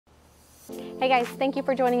Hey guys, thank you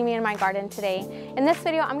for joining me in my garden today. In this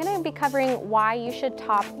video, I'm going to be covering why you should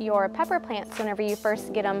top your pepper plants whenever you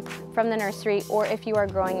first get them from the nursery or if you are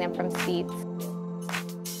growing them from seeds.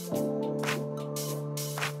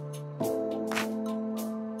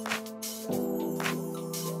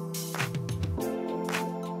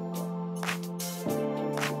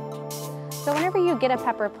 So whenever you get a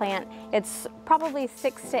pepper plant, it's probably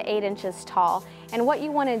 6 to 8 inches tall. And what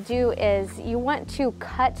you want to do is you want to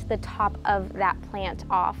cut the top of that plant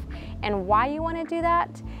off. And why you want to do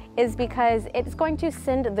that is because it's going to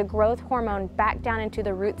send the growth hormone back down into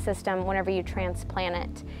the root system whenever you transplant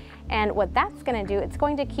it. And what that's going to do, it's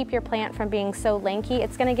going to keep your plant from being so lanky.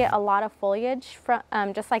 It's going to get a lot of foliage, from,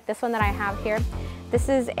 just like this one that I have here. This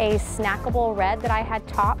is a snackable red that I had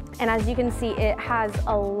topped, and as you can see, it has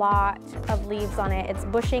a lot of leaves on it. It's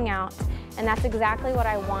bushing out, and that's exactly what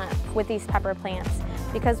I want with these pepper plants,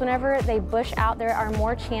 because whenever they bush out, there are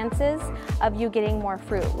more chances of you getting more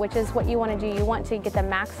fruit, which is what you want to do. You want to get the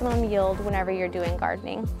maximum yield whenever you're doing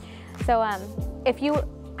gardening. So if you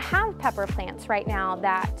have pepper plants right now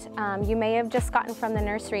that you may have just gotten from the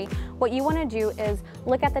nursery, what you want to do is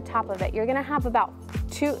look at the top of it. You're going to have about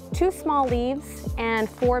two small leaves and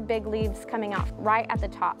 4 big leaves coming out right at the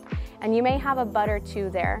top, and you may have a bud or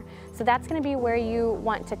 2 there. So that's going to be where you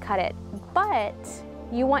want to cut it, but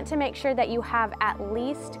you want to make sure that you have at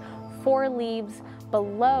least 4 leaves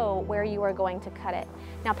below where you are going to cut it.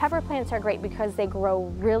 Now, pepper plants are great because they grow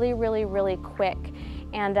really quick,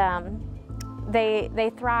 and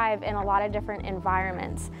they thrive in a lot of different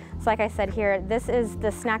environments. So like I said here, this is the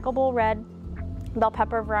snackable red bell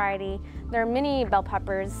pepper variety. There are many bell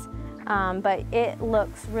peppers, but it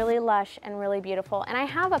looks really lush and really beautiful. And I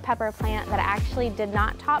have a pepper plant that I actually did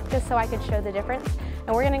not top just so I could show the difference.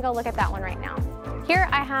 And we're gonna go look at that one right now. Here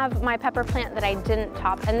I have my pepper plant that I didn't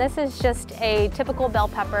top, and this is just a typical bell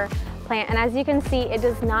pepper plant. And as you can see, it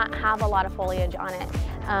does not have a lot of foliage on it.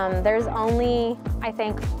 There's only, I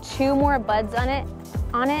think, 2 more buds on it,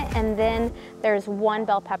 and then there's 1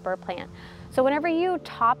 bell pepper plant. So whenever you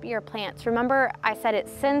top your plants, remember I said it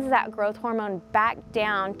sends that growth hormone back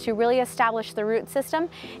down to really establish the root system,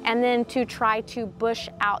 and then to try to bush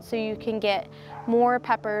out so you can get more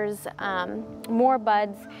peppers, more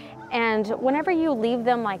buds. And whenever you leave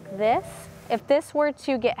them like this, if this were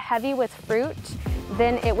to get heavy with fruit,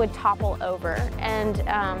 then it would topple over. And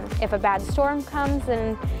if a bad storm comes,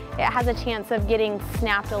 then it has a chance of getting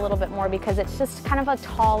snapped a little bit more because it's just kind of a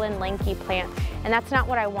tall and lanky plant. And that's not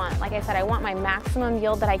what I want. Like I said, I want my maximum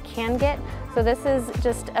yield that I can get. So this is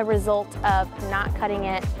just a result of not cutting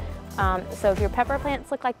it. So if your pepper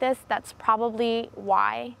plants look like this, that's probably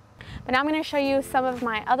why. But now I'm going to show you some of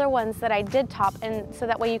my other ones that I did top, and so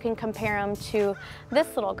that way you can compare them to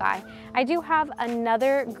this little guy. I do have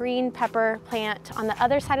another green pepper plant on the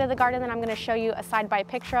other side of the garden that I'm going to show you a side-by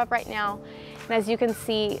picture of right now. And as you can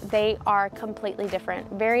see, they are completely different,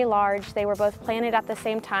 very large. They were both planted at the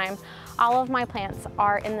same time. All of my plants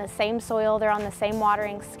are in the same soil. They're on the same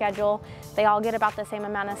watering schedule. They all get about the same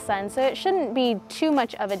amount of sun, so it shouldn't be too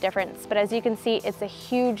much of a difference. But as you can see, it's a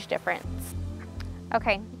huge difference.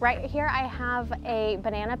 Okay, right here I have a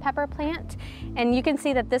banana pepper plant, and you can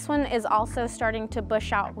see that this one is also starting to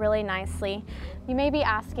bush out really nicely. You may be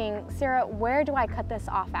asking, Sarah, where do I cut this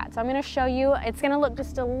off at? So I'm going to show you. It's going to look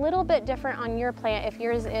just a little bit different on your plant if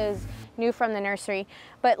yours is new from the nursery.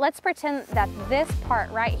 But let's pretend that this part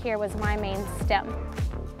right here was my main stem.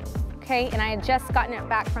 Okay, and I had just gotten it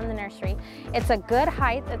back from the nursery. It's a good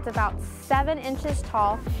height. It's about 7 inches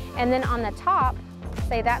tall, and then on the top,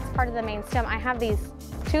 say that's part of the main stem, I have these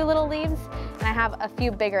 2 little leaves and I have a few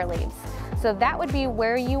bigger leaves. So that would be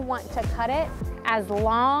where you want to cut it, as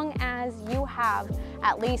long as you have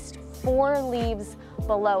at least 4 leaves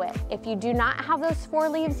below it. If you do not have those 4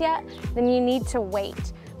 leaves yet, then you need to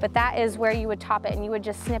wait. But that is where you would top it, and you would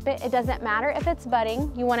just snip it. It doesn't matter if it's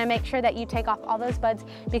budding. You want to make sure that you take off all those buds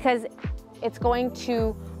because it's going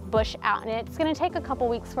to bush out, and it's going to take a couple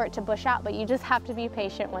weeks for it to bush out, but you just have to be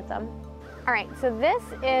patient with them. All right, so this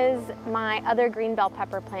is my other green bell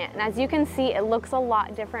pepper plant, and as you can see, it looks a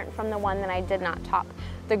lot different from the one that I did not top.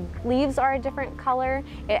 The leaves are a different color,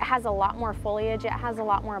 it has a lot more foliage, it has a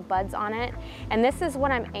lot more buds on it, and this is what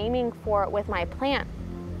I'm aiming for with my plant.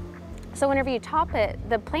 So whenever you top it,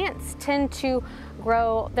 the plants tend to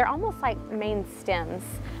grow, they're almost like main stems,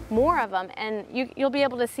 more of them, and you'll be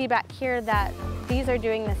able to see back here that these are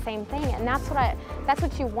doing the same thing, and that's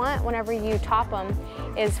what you want whenever you top them,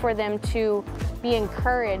 is for them to be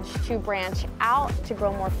encouraged to branch out, to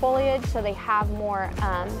grow more foliage, so they have more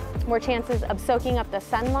chances of soaking up the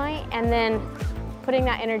sunlight and then putting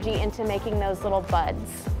that energy into making those little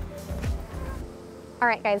buds. All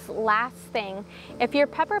right guys, last thing, if your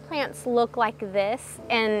pepper plants look like this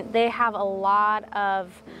and they have a lot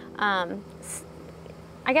of, I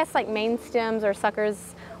guess like main stems or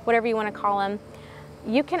suckers, whatever you want to call them,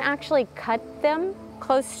 you can actually cut them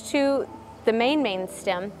close to the main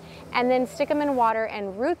stem and then stick them in water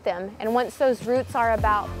and root them. And once those roots are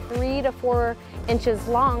about 3 to 4 inches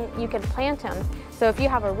long, you can plant them. So if you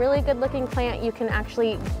have a really good looking plant, you can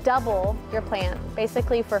actually double your plant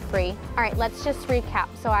basically for free. All right, let's just recap.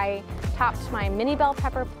 So I topped my mini bell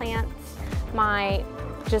pepper plants, my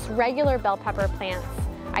just regular bell pepper plants.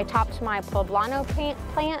 I topped my poblano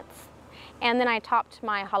plants, and then I topped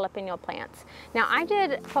my jalapeno plants. Now I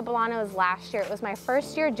did poblanos last year. It was my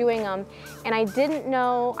first year doing them, and I didn't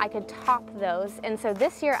know I could top those. And so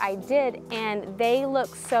this year I did, and they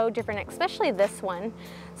look so different, especially this one.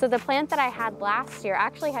 So the plant that I had last year, I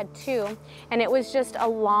actually had 2, and it was just a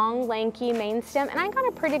long, lanky main stem, and I got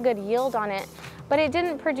a pretty good yield on it, but it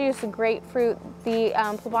didn't produce great fruit. The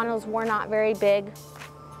poblanos were not very big.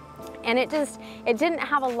 And it didn't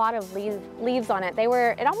have a lot of leaves on it.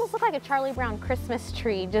 It almost looked like a Charlie Brown Christmas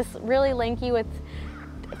tree, just really lanky with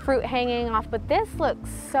fruit hanging off. But this looks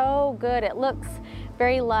so good. It looks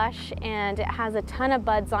very lush, and it has a ton of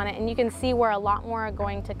buds on it, and you can see where a lot more are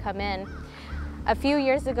going to come in. A few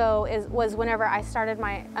years ago was whenever I started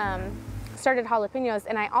my started jalapenos,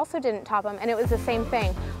 and I also didn't top them, and it was the same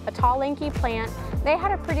thing. A tall, lanky plant. They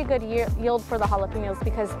had a pretty good yield for the jalapenos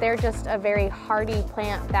because they're just a very hardy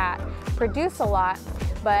plant that produce a lot,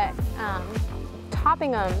 but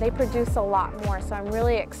topping them, they produce a lot more. So I'm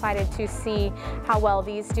really excited to see how well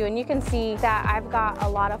these do. And you can see that I've got a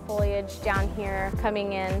lot of foliage down here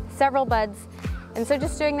coming in, several buds. And so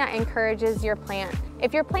just doing that encourages your plant.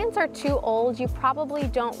 If your plants are too old, you probably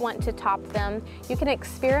don't want to top them. You can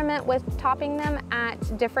experiment with topping them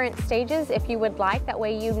at different stages if you would like. That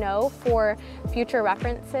way you know for future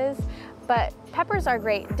references. But peppers are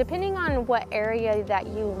great. Depending on what area that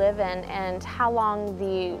you live in and how long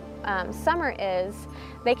the summer is,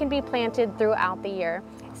 they can be planted throughout the year.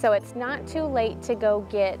 So it's not too late to go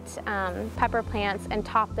get pepper plants and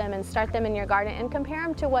top them and start them in your garden and compare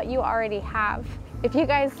them to what you already have. If you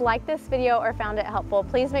guys liked this video or found it helpful,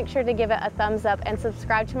 please make sure to give it a thumbs up and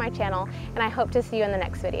subscribe to my channel, and I hope to see you in the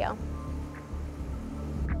next video.